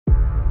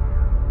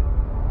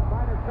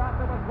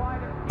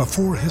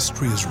Before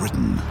history is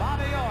written,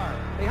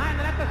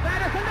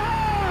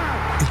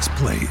 it's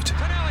played.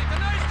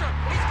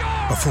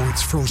 Before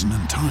it's frozen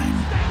in time,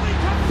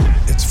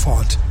 it's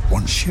fought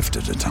one shift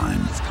at a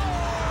time.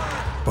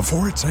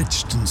 Before it's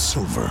etched in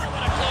silver,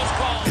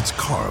 it's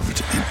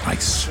carved in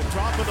ice.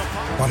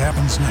 What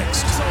happens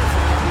next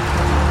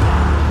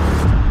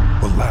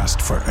will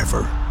last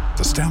forever.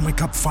 The Stanley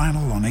Cup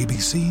Final on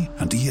ABC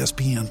and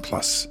ESPN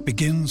Plus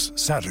begins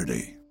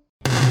Saturday.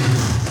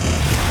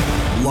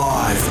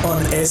 Live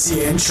on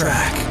SEN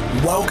Track.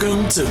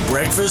 Welcome to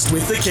Breakfast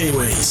with the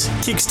Kiwis.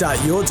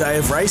 Kickstart your day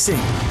of racing.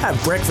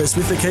 Have breakfast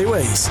with the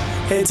Kiwis.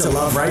 Head to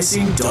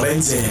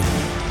loveracing.nz.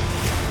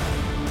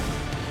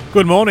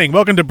 Good morning.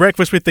 Welcome to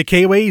Breakfast with the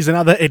Kiwis,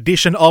 another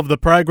edition of the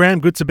program.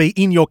 Good to be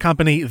in your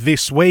company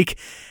this week,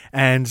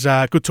 and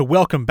good to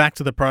welcome back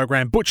to the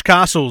program Butch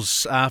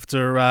Castles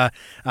after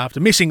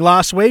missing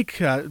last week.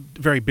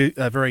 Very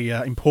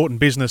important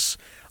business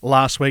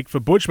last week for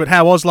Butch. But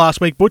how was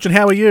last week, Butch, and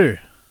how are you?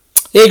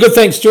 Yeah, good,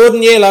 thanks,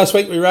 Jordan. Yeah, last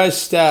week we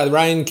raced. The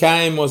rain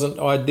came, wasn't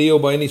ideal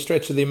by any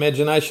stretch of the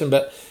imagination,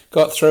 but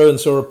got through and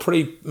saw a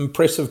pretty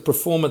impressive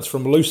performance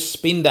from Loose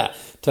Spender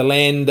to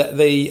land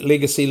the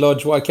Legacy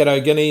Lodge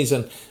Waikato Guineas,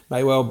 and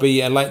may well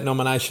be a late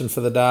nomination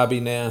for the Derby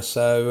now.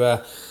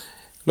 So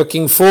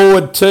looking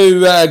forward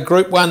to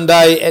Group 1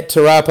 day at Te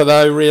Rapa,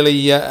 though.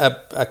 Really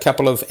a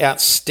couple of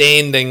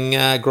outstanding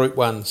Group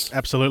 1s.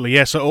 Absolutely,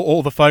 yes. So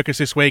all the focus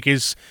this week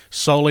is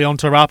solely on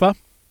Te Rapa?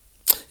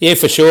 Yeah,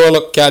 for sure.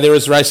 Look, there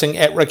is racing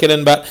at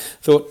Riccarton, but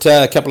thought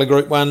a couple of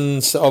Group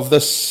 1s of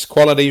this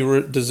quality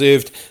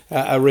deserved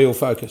a real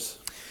focus.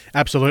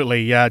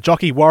 Absolutely.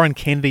 Jockey Warren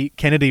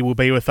Kennedy will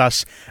be with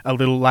us a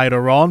little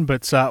later on,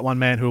 but one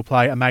man who will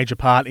play a major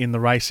part in the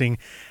racing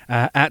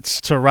at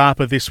Te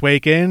Rapa this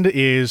weekend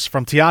is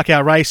from Te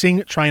Akau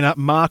Racing, trainer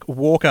Mark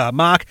Walker.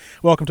 Mark,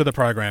 welcome to the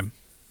program.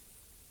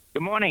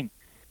 Good morning.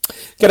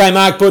 G'day,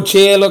 Mark Butch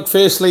here. Look,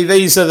 firstly,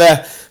 these are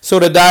the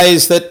sort of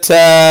days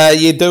that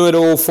you do it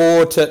all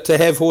for, to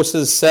have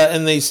horses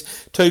in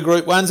these two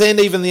Group 1s and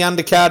even the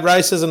undercard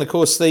races, and of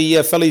course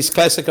the Fillies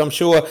Classic. I'm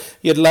sure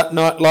you'd like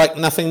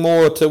nothing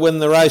more to win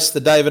the race,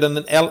 the David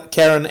and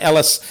Karen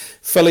Ellis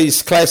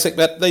Fillies Classic,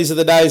 but these are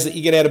the days that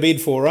you get out of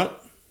bed for, right?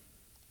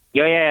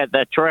 Yeah,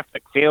 they're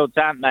terrific fields,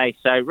 aren't they?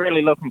 So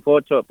really looking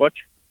forward to it, Butch.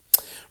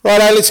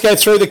 Righto, let's go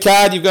through the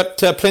card. You've got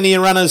plenty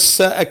of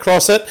runners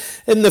across it.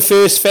 In the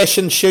first,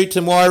 Fashion Shoot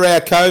in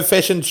Wairau Cove.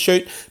 Fashion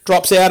Shoot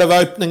drops out of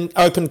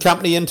open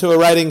company into a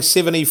rating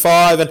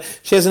 75, and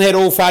she hasn't had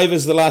all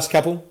favours the last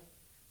couple.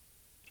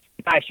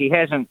 No, she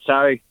hasn't.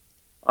 So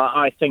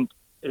I think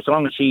as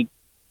long as she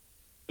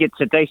gets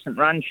a decent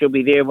run, she'll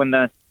be there when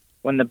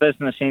the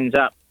business ends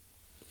up.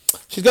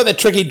 She's got that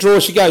tricky draw.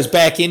 She goes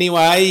back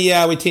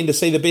anyway. We tend to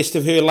see the best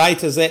of her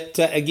late. Is that,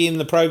 again,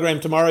 the program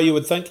tomorrow, you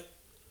would think?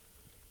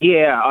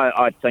 Yeah,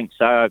 I think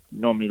so. I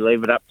normally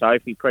leave it up to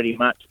Opie pretty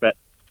much, but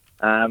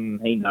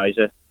he knows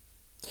her.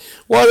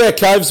 Wairau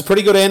Cove's a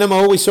pretty good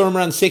animal. We saw him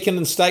run second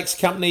in Stakes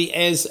Company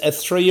as a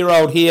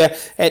 3-year-old here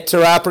at Te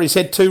Rapa. He's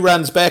had 2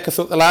 runs back. I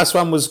thought the last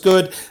one was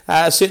good.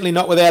 Certainly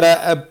not without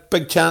a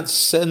big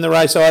chance in the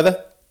race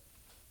either.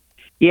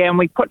 Yeah, and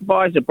we put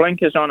visor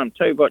blinkers on him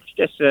too, but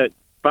just to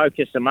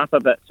focus him up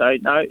a bit. So,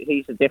 no,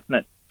 he's a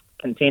definite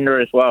contender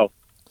as well.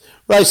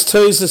 Race 2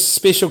 is a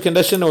special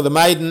condition, or the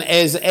maiden,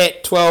 as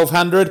at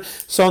 1200.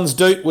 Sons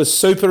Doot was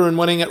super in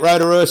winning at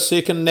Rotorua.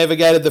 Second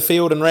navigated the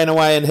field and ran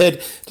away and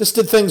hid. Just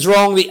did things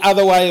wrong the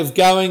other way of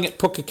going at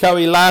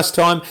Pukekohe last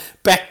time.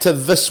 Back to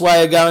this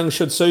way of going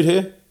should suit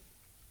her.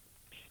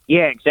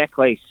 Yeah,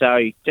 exactly.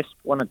 So just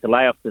wanted to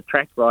lay off the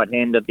track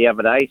right-handed the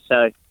other day.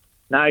 So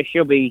no,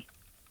 she'll be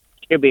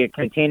a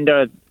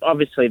contender.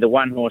 Obviously, the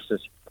one horse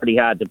is pretty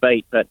hard to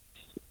beat, but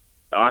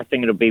I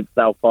think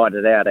they'll fight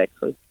it out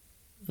actually.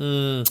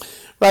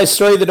 Race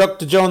 3, the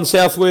Dr. John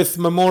Southworth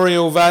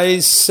Memorial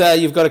Vase.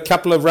 You've got a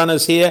couple of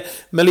runners here,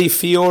 Millie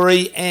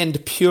Fiore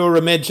and Pure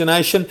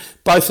Imagination,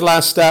 both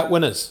last start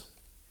winners.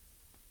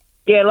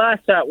 Yeah,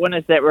 last start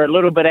winners that were a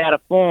little bit out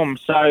of form,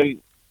 so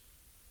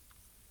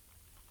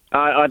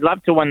I'd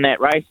love to win that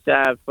race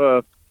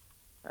for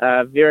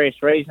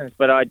various reasons,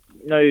 but I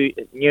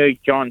knew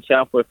John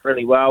Southworth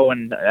really well,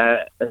 and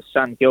his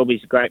son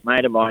Gilby's a great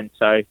mate of mine,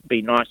 so it'd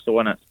be nice to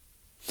win it.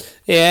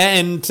 Yeah,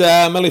 and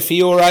Millie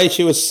Fiore,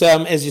 she was,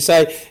 as you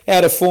say,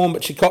 out of form,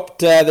 but she copped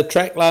the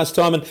track last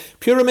time. And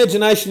Pure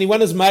Imagination, he won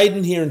his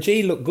maiden here, and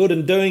gee, looked good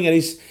in doing it.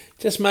 He's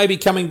just maybe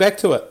coming back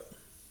to it.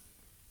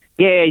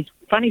 Yeah, he's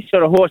a funny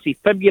sort of horse. He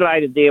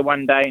fibulated there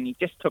one day, and he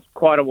just took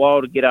quite a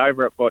while to get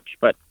over it, Butch.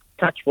 But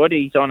touch wood,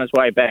 he's on his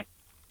way back.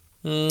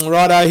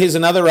 Righto, here's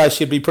another race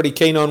you'd be pretty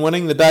keen on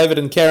winning, the David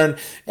and Karen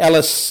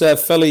Ellis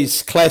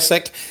Fillies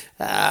Classic.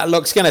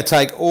 Look, it's going to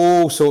take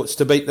all sorts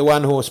to beat the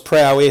one-horse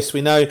Prowess.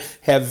 We know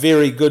how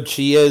very good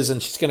she is,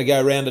 and she's going to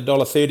go around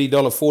 $1.30,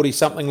 $1.40,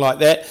 something like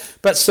that.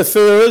 But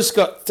Safura's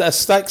got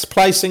stakes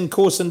placing,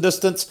 course and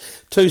distance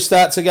 2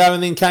 starts ago,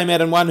 and then came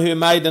out and won her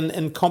maiden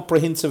in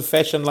comprehensive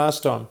fashion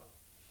last time.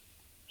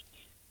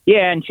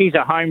 Yeah, and she's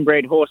a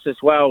homebred horse as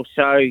well,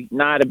 so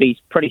it'd be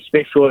pretty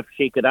special if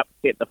she could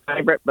upset the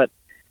favourite. But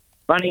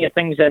funnier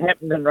things that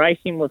happened in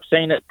racing. We've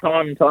seen it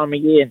time and time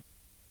again.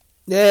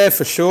 Yeah,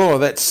 for sure.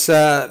 That's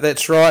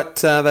right.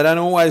 They don't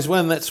always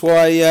win. That's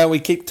why we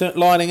keep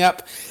lining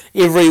up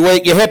every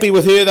week. You're happy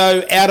with her,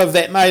 though, out of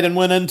that maiden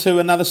win into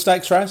another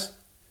stakes race?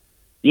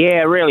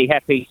 Yeah, really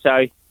happy.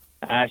 So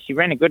she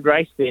ran a good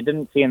race there,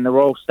 didn't she, in the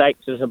Royal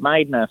Stakes as a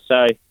maidener.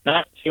 So,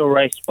 no, she'll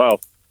race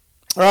well.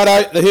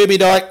 Righto, the Herbie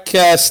Dyke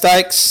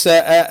Stakes,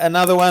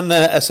 another one,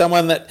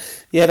 someone that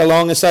you had a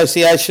long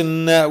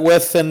association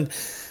with, and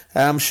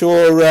I'm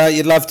sure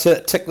you'd love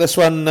to tick this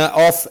one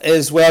off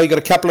as well. You've got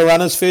a couple of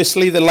runners.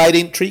 Firstly, the late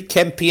entry,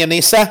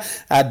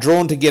 Campionessa,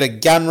 drawn to get a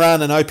gun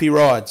run, and Opie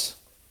rides.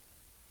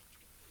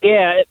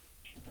 Yeah,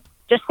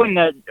 just when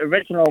the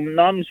original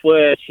noms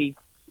were, she's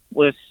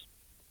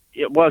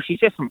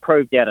just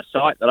improved out of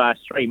sight the last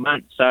 3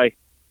 months. So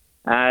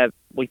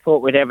we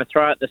thought we'd have a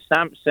throw at the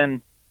stumps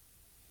and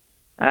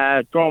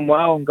drawn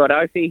well and got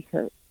Opie.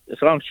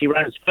 As long as she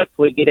runs fifth,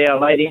 we get our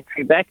late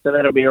entry back, so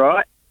that'll be all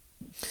right.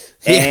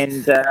 Yeah.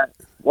 And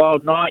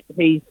Wild Knight,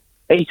 he's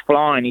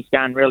flying. He's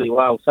going really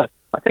well. So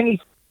I think he's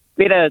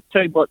better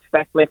 2 butts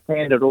back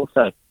left-handed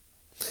also.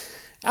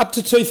 Up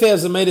to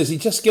 2,000 metres, he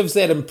just gives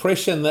that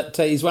impression that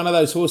he's one of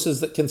those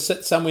horses that can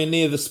sit somewhere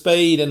near the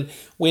speed, and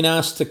when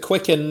asked to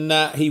quicken,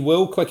 he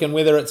will quicken,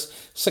 whether it's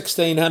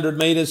 1,600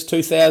 metres,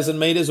 2,000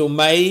 metres, or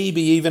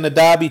maybe even a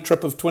Derby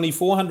trip of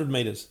 2,400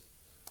 metres.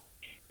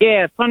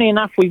 Yeah, funny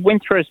enough, we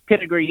went through his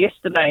pedigree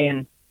yesterday,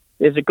 and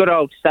there's a good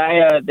old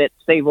stayer that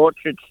Steve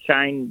Orchard's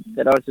trained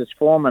that I was his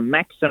former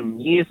Maxim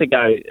years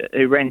ago,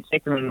 who ran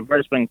second in the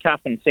Brisbane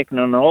Cup and second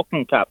in the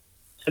Auckland Cup.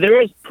 So there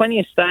is plenty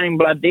of staying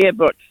blood there,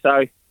 Butch.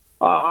 So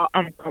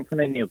I'm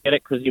confident he'll get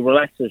it because he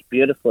relaxes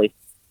beautifully.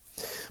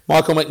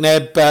 Michael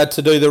McNabb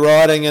to do the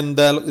riding, and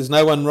look, there's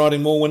no one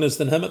riding more winners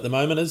than him at the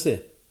moment, is there?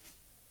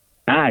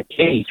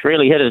 He's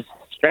really hit his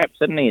straps,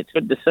 hasn't he? It's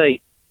good to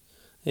see.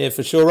 Yeah,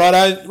 for sure.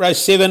 Righto, race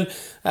 7,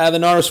 the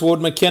Norris Ward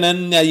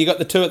McKinnon. You got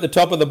the 2 at the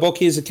top of the book.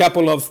 Here's a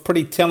couple of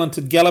pretty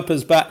talented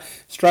gallopers, but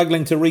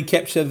struggling to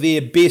recapture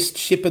their best.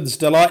 Shepherd's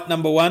Delight,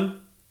 number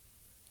 1.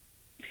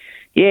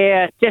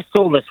 Yeah, just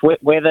all this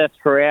wet weather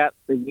throughout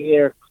the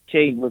year.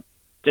 Gee, we've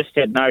just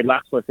had no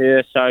luck with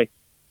her. So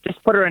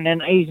just put her in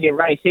an easier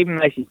race, even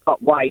though she's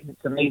got weight.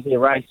 It's an easier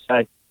race.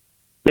 So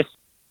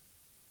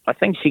I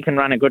think she can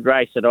run a good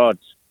race at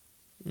odds.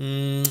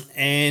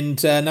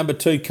 And number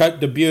 2,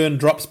 Cote de Buin,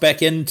 drops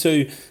back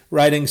into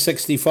rating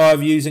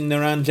 65 using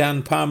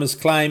Naranjan Palmer's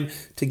claim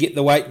to get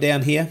the weight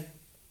down here.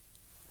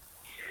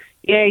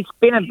 Yeah, he's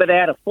been a bit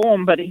out of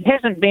form, but he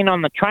hasn't been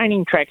on the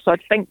training track, so I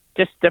think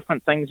just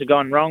different things have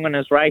gone wrong in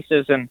his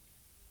races, and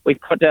we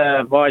put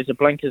visor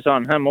blinkers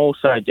on him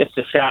also just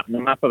to sharpen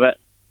him up a bit.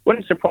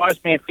 Wouldn't surprise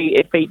me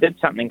if he did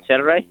something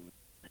Saturday.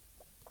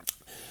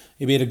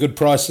 He'd be at a good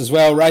price as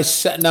well.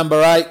 Race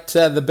number 8,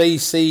 the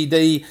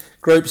BCD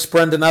Group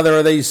Sprint, another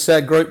of these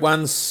Group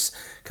 1s.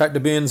 Cote de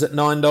Buin's at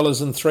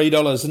 $9 and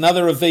 $3.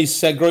 Another of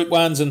these Group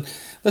 1s, and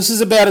this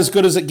is about as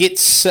good as it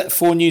gets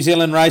for New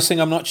Zealand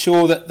racing. I'm not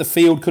sure that the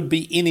field could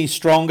be any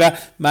stronger.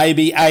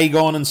 Maybe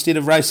Aegon, instead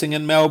of racing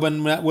in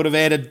Melbourne, would have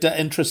added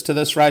interest to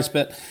this race,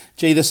 but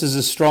gee, this is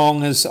as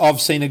strong as I've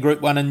seen a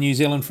Group 1 in New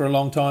Zealand for a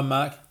long time,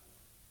 Mark.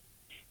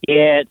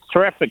 Yeah, it's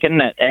terrific,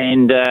 isn't it?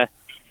 And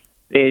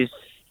there's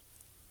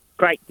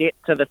great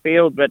depth to the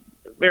field, but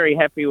very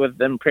happy with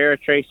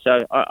Imperatrice,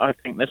 so I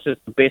think this is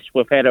the best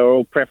we've had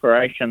all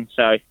preparation,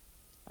 so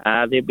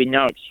there'll be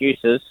no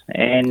excuses.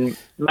 And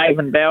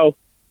Maven Bell,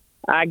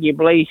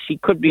 arguably, she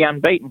could be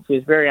unbeaten. She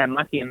was very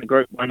unlucky in the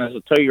Group 1 as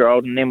a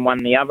 2-year-old and then won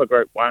the other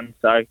Group 1,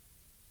 so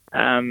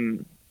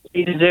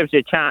she deserves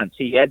her chance.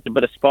 She adds a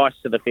bit of spice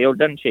to the field,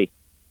 doesn't she?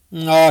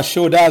 Oh,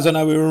 sure does. I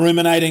know we were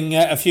ruminating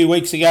a few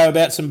weeks ago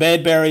about some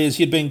bad barriers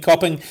you'd been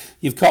copping.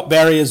 You've copped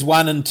barriers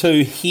 1 and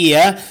 2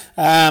 here.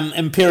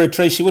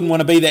 Imperatrice, she wouldn't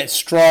want to be that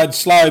stride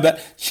slow,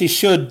 but she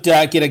should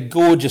get a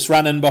gorgeous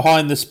run in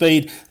behind the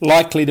speed,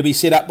 likely to be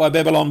set up by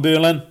Babylon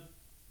Berlin.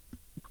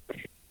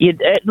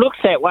 It looks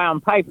that way on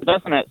paper,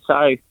 doesn't it?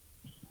 So,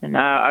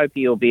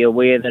 Opie will be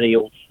aware that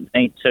he'll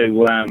need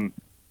to...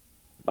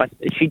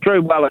 she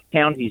drew well at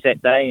Counties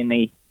that day, and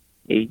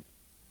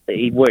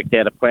he worked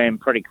out a plan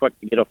pretty quick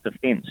to get off the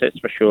fence, that's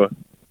for sure.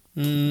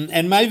 And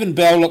Maven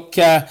Bell, look,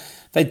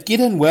 they get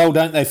in well,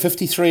 don't they?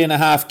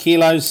 53.5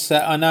 kilos.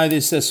 I know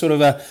there's a sort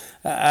of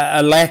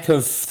a lack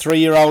of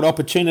 3-year-old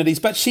opportunities,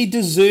 but she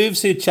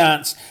deserves her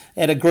chance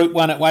at a Group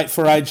 1 at weight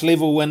for age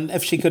level, and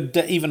if she could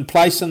even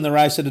place in the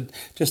race, it'd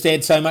just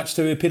add so much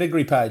to her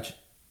pedigree page.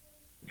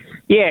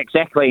 Yeah,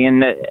 exactly,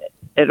 and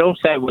it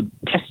also would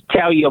just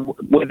tell you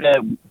whether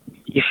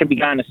you should be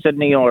going to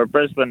Sydney or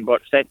Brisbane,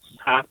 but that's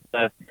half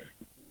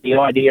the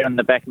idea in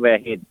the back of our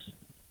heads.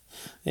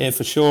 Yeah,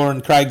 for sure.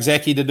 And Craig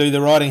Zaki to do the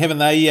riding, haven't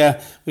they?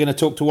 We're going to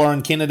talk to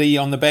Warren Kennedy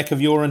on the back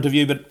of your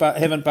interview, but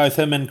haven't both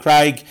him and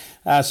Craig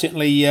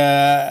certainly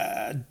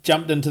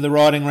jumped into the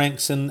riding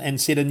ranks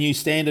and set a new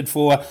standard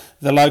for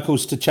the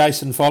locals to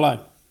chase and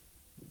follow?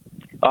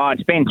 Oh,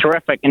 it's been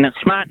terrific, and it's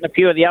smarting a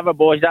few of the other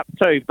boys up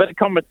too. Bit of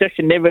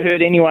competition never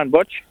hurt anyone,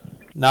 Butch.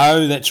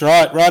 No, that's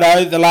right.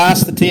 Righto, the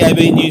TAB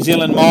New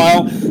Zealand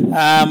Mile,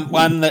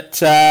 one that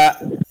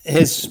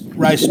has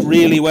raced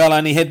really well,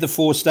 only had the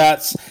 4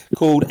 starts,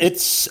 called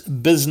It's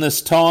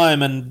Business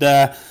Time, and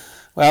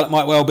well, it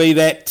might well be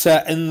that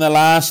in the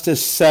last,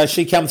 has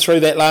she come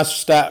through that last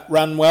start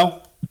run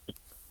well?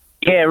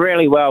 Yeah,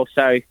 really well.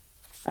 So,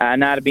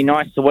 no, it'd be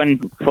nice to win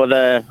for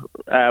the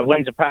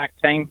Windsor Park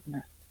team.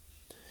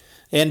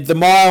 And the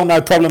mile, no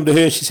problem to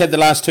her. She's had the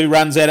last 2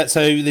 runs at it,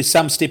 so there's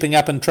some stepping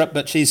up and trip,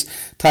 but she's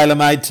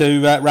tailor-made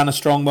to run a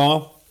strong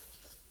mile.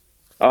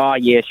 Oh,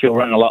 yeah, she'll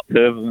run a lot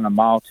further than a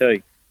mile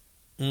too.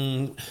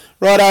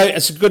 Righto,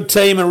 it's a good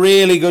team, a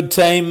really good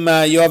team.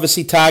 You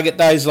obviously target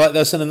days like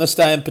this, and in this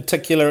day in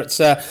particular, it's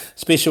a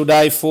special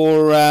day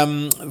for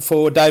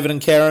David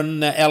and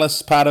Karen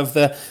Ellis, part of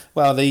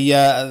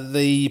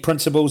the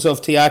principals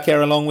of Te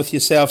Akau along with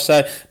yourself.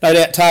 So no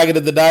doubt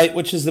targeted the date.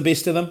 Which is the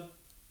best of them?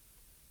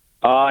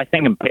 Oh, I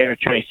think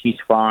Imperatrice, she's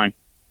fine.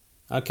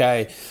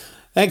 Okay.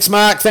 Thanks,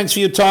 Mark. Thanks for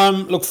your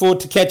time. Look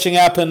forward to catching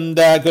up, and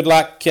good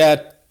luck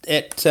at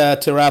Te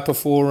Rapa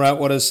for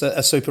what is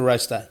a super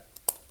race day.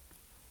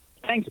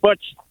 Thanks,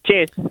 Butch.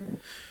 Cheers.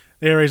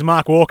 There is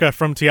Mark Walker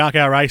from Te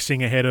Akau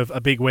Racing ahead of a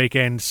big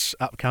weekend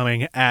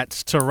upcoming at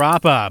Te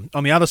Rapa.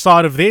 On the other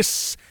side of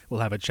this,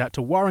 we'll have a chat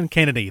to Warren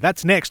Kennedy.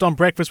 That's next on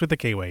Breakfast with the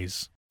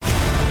Kiwis.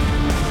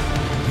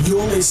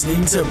 You're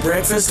listening to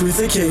Breakfast with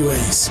the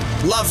Kiwis.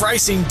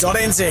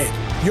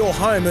 LoveRacing.nz, your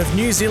home of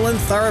New Zealand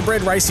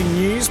thoroughbred racing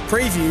news,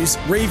 previews,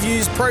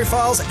 reviews,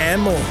 profiles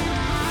and more.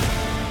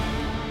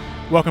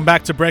 Welcome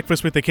back to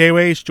Breakfast with the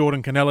Kiwis.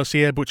 Jordan Canellis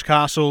here, Butch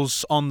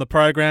Castles on the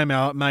program,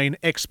 our main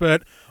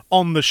expert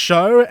on the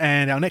show,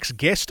 and our next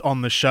guest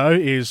on the show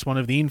is one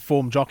of the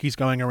informed jockeys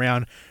going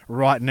around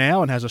right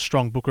now and has a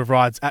strong book of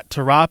rides at Te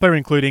Rapa,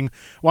 including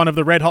one of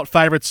the red-hot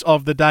favourites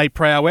of the day,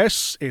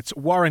 Prowess. It's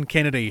Warren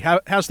Kennedy.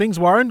 How's things,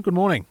 Warren? Good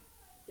morning.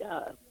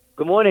 Yeah,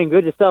 good morning.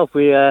 Good yourself.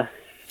 We're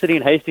sitting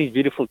in Hastings,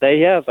 beautiful day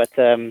here, but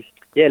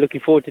looking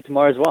forward to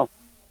tomorrow as well.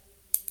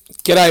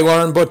 G'day,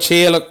 Warren. Butch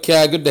here. Look,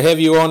 good to have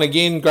you on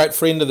again. Great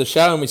friend of the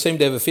show, and we seem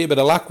to have a fair bit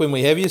of luck when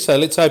we have you, so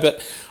let's hope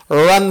it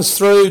runs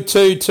through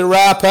to Te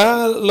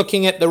Rapa.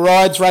 Looking at the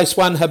rides, race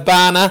 1,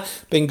 Habana,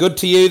 been good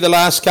to you the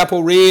last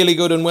couple, really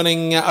good in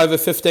winning over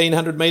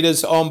 1,500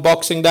 metres on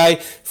Boxing Day,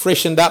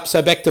 freshened up,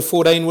 so back to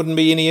 14 wouldn't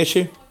be any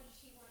issue?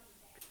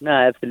 No,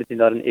 absolutely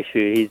not an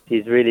issue.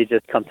 He's really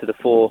just come to the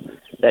fore,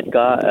 that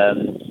guy.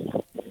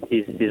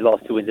 His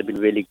last 2 wins have been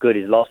really good.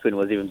 His last win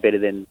was even better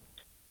than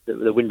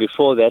the win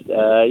before that.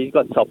 He's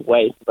got top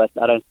weight, but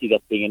I don't see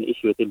that being an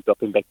issue with him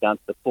dropping back down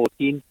to the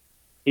 14.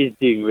 He's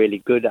doing really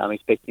good. I'm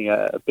expecting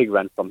a big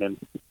run from him.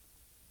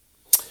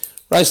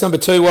 Race number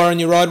 2, Warren,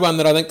 you ride one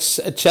that I think's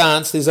a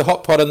chance. There's a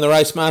hot pot in the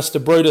race, Master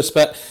Brutus,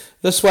 but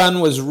this one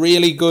was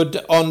really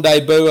good on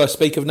debut. I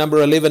speak of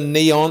number 11,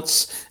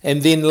 Neonce,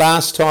 and then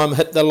last time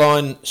hit the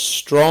line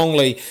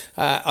strongly.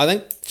 I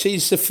think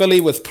she's a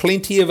filly with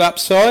plenty of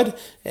upside,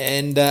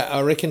 and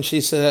I reckon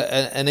she's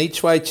an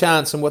each-way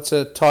chance in what's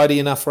a tidy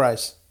enough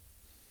race.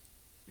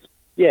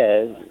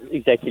 Yeah,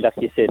 exactly like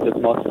you said. Look,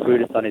 Master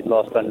Brutus on his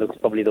last run looks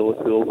probably the horse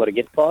we all got to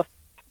get past.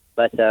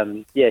 But,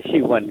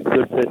 she won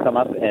good first time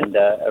up and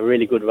a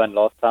really good run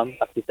last time.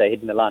 Like you say,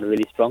 hitting the line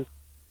really strong.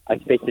 I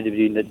expect her to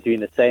be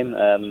doing the same.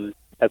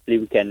 Hopefully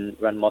we can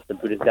run Master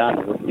Brutus down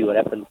and we'll see what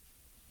happens.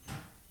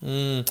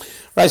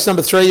 Race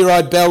number 3, you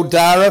ride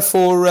Beldara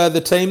for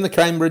the team, the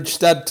Cambridge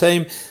stud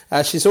team.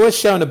 She's always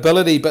shown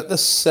ability, but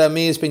this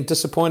mare's been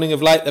disappointing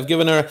of late. They've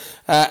given her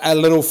a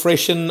little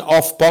freshen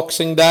off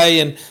Boxing Day,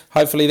 and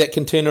hopefully that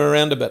can turn her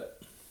around a bit.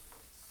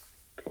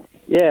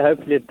 Yeah,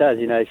 hopefully it does.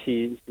 You know,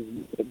 she's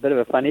a bit of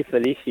a funny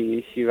filly.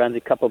 She runs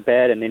a couple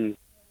bad and then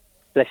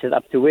flashes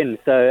up to win.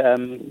 So,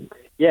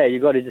 you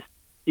got to just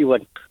see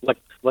what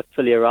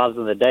filly arrives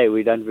on the day.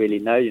 We don't really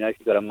know. You know,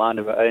 she's got a mind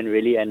of her own,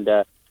 really, and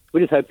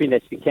we're just hoping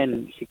that she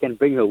can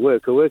bring her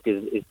work. Her work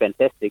is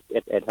fantastic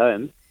at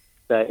home.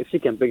 So if she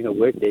can bring her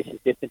work there, she's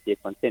definitely a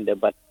contender.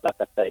 But like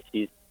I say,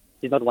 she's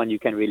not one you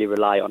can really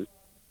rely on.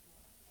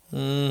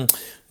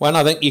 One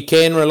I think you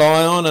can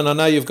rely on, and I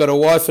know you've got a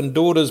wife and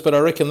daughters, but I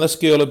reckon this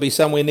girl would be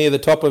somewhere near the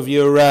top of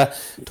your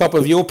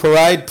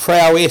parade.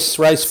 Prowess,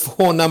 race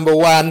 4, number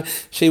 1.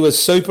 She was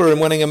super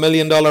in winning $1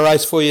 million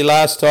race for you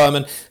last time,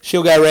 and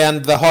she'll go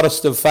around the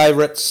hottest of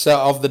favourites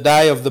of the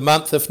day, of the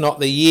month, if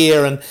not the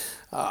year. And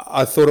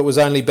I thought it was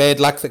only bad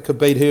luck that could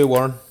beat her,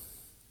 Warren.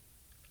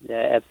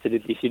 Yeah,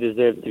 absolutely. She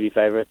deserves to be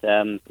favourite.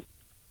 The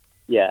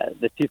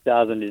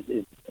 2000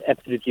 is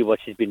absolutely what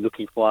she's been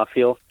looking for, I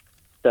feel.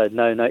 So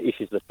no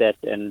issues with that.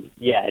 And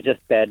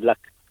just bad luck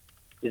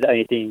is the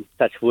only thing,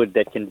 touch wood,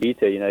 that can beat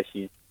her. You know,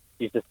 she's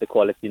just the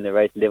quality in the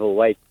race, level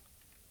weight.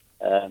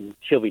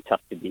 She'll be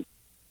tough to beat.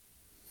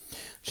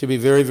 She'll be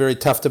very, very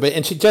tough to beat.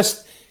 And she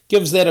just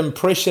gives that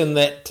impression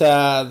that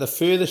the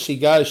further she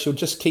goes, she'll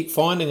just keep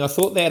finding. I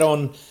thought that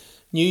on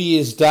New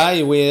Year's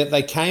Day, where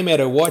they came at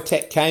her,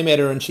 Waitak came at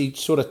her, and she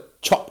sort of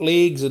chopped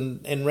legs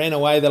and ran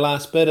away the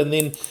last bit. And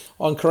then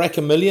on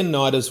Karaka Million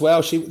night as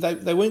well,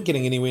 they weren't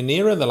getting anywhere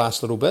near her the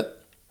last little bit.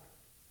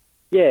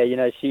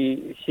 Yeah,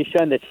 she's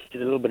shown that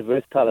she's a little bit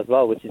versatile as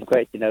well, which is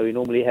great. We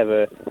normally have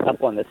her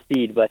up on the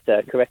speed, but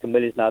Karaka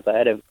Millies now I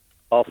had her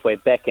halfway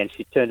back, and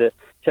she had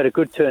a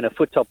good turn, a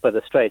foot top of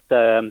the straight.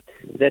 So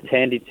that's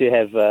handy to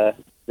have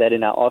that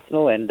in our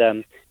arsenal.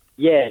 And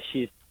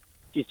she's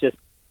just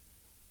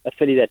a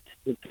filly that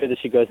the further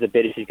she goes, the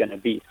better she's going to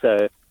be.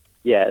 So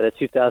the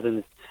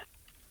 2000s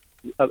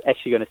are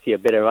actually going to see a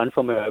better run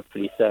from her,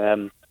 hopefully.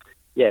 So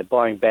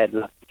barring bad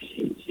luck,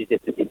 she's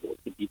definitely going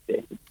to be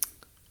there.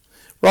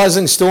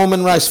 Rising Storm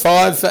in race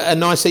 5, a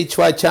nice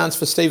each-way chance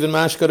for Stephen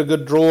Marsh. Got a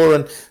good draw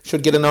and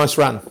should get a nice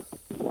run.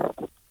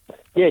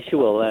 Yeah, she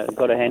will.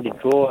 Got a handy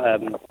draw.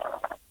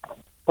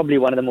 Probably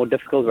one of the more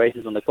difficult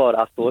races on the card,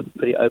 I thought.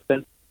 Pretty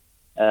open.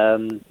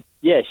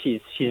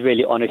 She's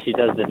really honest. She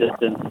does the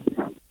distance.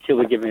 She'll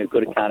be giving a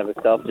good account of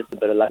herself. Just a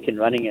bit of luck in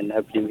running, and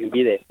hopefully we can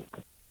be there.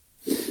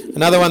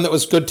 Another one that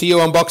was good to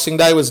you on Boxing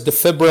Day was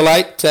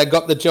Defibrillate.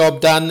 Got the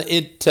job done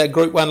at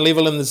Group 1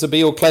 level in the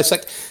Zabeel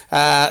Classic.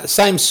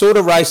 Same sort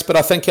of race, but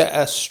I think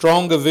a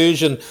stronger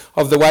version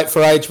of the weight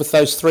for age with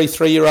those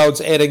three-year-olds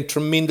adding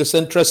tremendous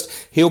interest.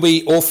 He'll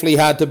be awfully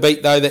hard to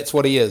beat, though. That's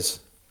what he is.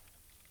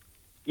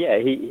 Yeah,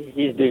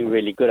 he's doing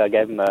really good. I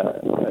gave him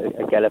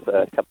a gallop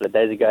a couple of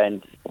days ago,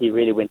 and he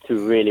really went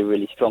through really,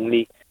 really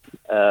strongly.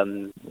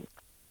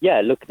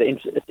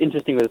 It's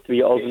interesting with the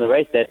 3-year-olds in the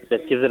race. That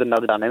gives it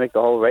another dynamic,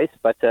 the whole race.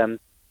 But,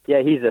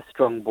 he's a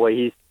strong boy.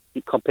 He's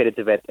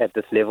competitive at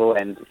this level.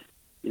 And,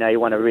 he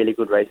won a really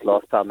good race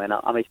last time. And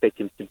I'm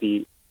expecting him to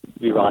be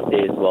right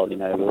there as well.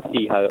 We'll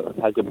see how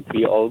good the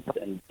 3-year-olds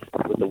and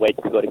with the weight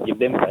we've got to give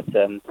them. But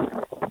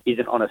he's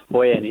an honest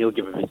boy, and he'll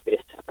give him his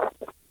best.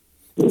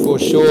 For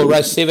sure.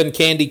 Race 7,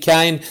 Candy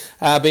Cane.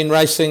 Been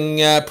racing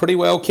pretty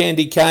well,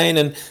 Candy Cane.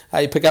 And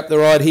you pick up the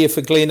ride here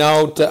for Glen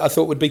Old. I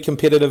thought would be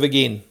competitive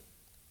again.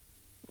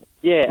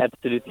 Yeah,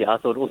 absolutely. I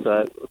thought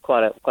also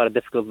quite a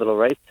difficult little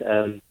race.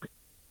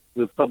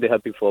 We're probably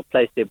hoping for a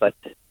place there, but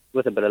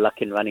with a bit of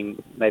luck in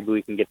running, maybe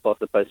we can get past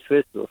the post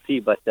first. We'll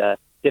see, but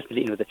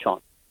definitely in with a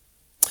chance.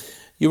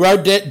 You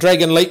rode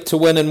Dragon Leap to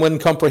win and win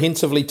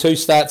comprehensively 2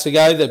 starts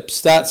ago. The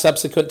start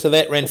subsequent to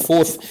that ran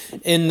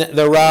 4th in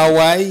the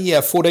railway.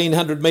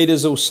 1,400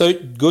 metres will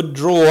suit. Good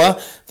draw.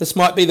 This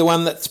might be the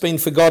one that's been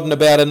forgotten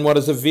about in what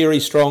is a very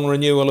strong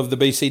renewal of the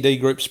BCD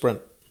Group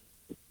Sprint.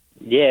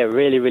 Yeah,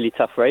 really, really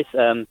tough race.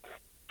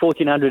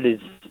 1,400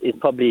 is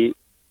probably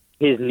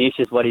his niche,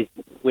 is where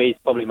he's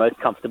probably most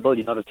comfortable.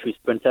 He's not a true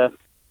sprinter.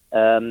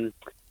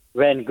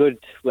 Ran good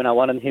when I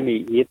wanted him.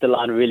 He hit the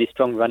line really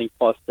strong, running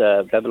past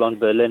Babylon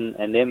Berlin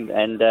and them.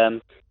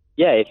 And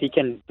if he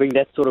can bring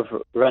that sort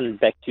of run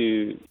back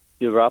to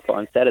Rapa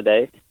on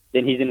Saturday,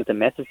 then he's in with a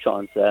massive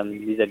chance.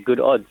 He's at good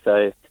odds,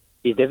 so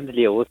he's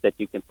definitely a horse that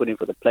you can put in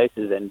for the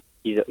places, and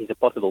he's a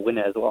possible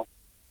winner as well.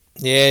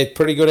 Yeah,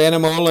 pretty good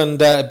animal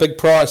and a big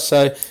price,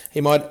 so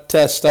he might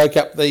stoke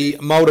up the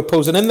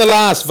multiples. And in the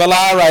last,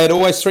 Valare had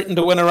always threatened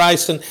to win a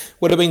race and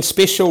would have been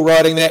special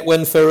riding that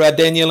win for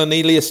Daniel and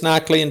Elias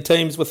Narkley and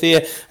teams with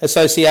their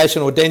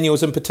association, or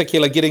Daniel's in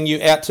particular, getting you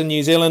out to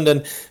New Zealand,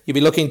 and you'll be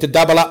looking to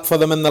double up for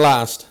them in the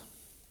last.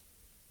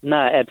 No,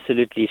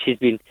 absolutely.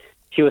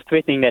 She was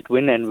threatening that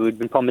win, and we'd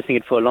been promising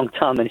it for a long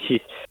time, and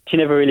she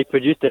never really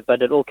produced it,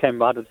 but it all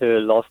came right with her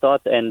last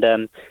start.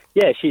 And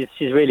she's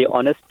really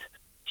honest.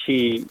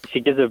 She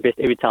gives her best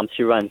every time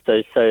she runs.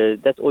 So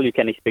that's all you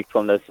can expect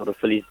from those sort of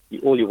fillies.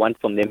 All you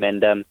want from them,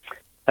 and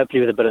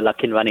hopefully with a bit of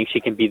luck in running, she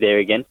can be there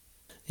again.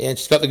 Yeah, and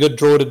she's got the good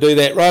draw to do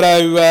that.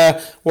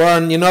 Righto,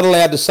 Warren, you're not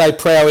allowed to say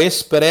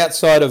prowess, but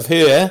outside of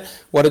her,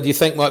 what did you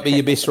think might be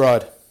your best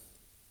ride?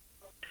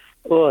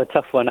 Oh, a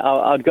tough one.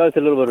 I'd go with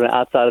a little bit of an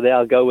outsider there.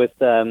 I'll go with,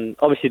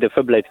 obviously the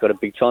Defibrillate's got a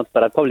big chance,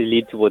 but I'd probably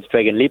lead towards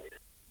Dragon Leap.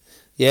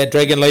 Yeah,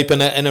 Dragon Leap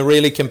in a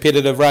really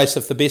competitive race.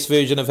 If the best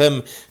version of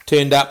him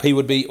turned up, he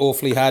would be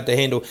awfully hard to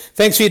handle.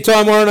 Thanks for your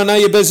time, Warren. I know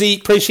you're busy.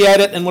 Appreciate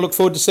it, and we'll look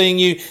forward to seeing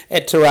you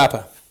at Te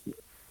Rapa.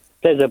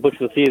 Pleasure, Butch.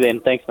 We'll see you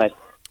then. Thanks, mate.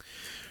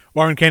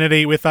 Warren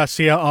Kennedy with us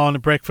here on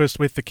Breakfast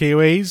with the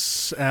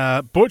Kiwis.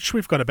 Butch,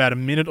 we've got about a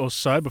minute or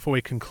so before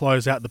we can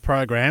close out the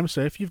program.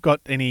 So if you've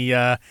got any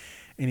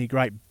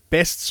great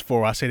bests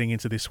for us heading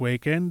into this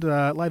weekend,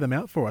 lay them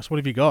out for us. What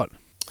have you got?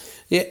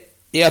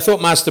 Yeah, I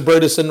thought Master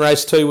Brutus in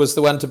race 2 was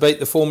the one to beat.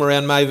 The form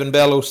around Maven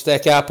Bell will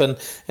stack up in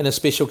a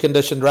special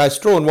conditioned race.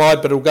 Drawn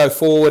wide, but it'll go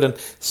forward and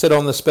sit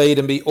on the speed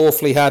and be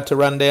awfully hard to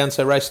run down.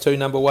 So race 2,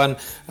 number 1,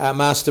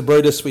 Master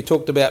Brutus. We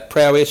talked about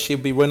prowess. She'll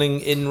be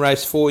winning in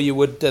race 4, you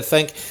would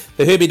think.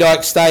 The Herbie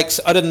Dyke Stakes,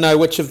 I didn't know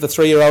which of the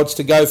 3-year-olds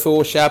to go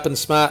for, Sharp and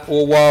Smart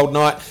or Wild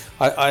Knight.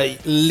 I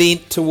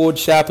leant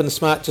towards Sharp and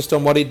Smart just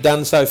on what he'd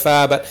done so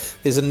far, but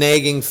there's a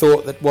nagging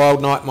thought that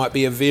Wild Knight might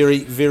be a very,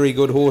 very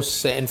good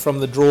horse, and from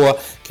the draw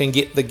can get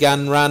get the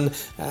gun run.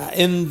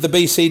 In the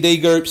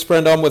BCD group,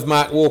 sprint on with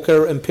Mark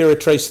Walker,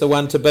 Imperatrice the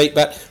one to beat,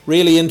 but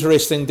really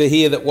interesting to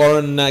hear that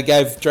Warren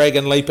gave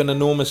Dragon Leap an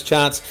enormous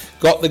chance,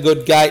 got the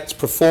good gates,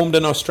 performed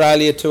in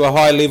Australia to a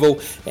high level,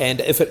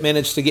 and if it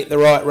managed to get the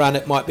right run,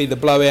 it might be the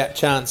blowout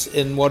chance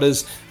in what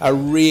is a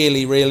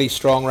really, really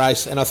strong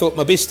race. And I thought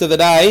my best of the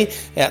day,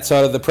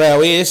 outside of the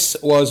prowess,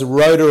 was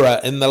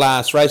Rotorua in the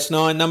last. Race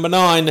 9, number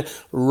 9,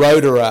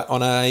 Rotorua,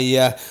 on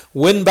a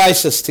win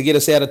basis to get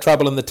us out of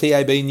trouble in the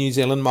TAB New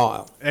Zealand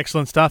Mile.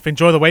 Excellent stuff.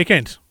 Enjoy the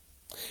weekend.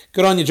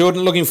 Good on you,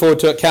 Jordan. Looking forward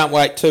to it. Can't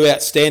wait. 2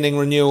 outstanding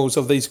renewals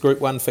of these Group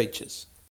 1 features.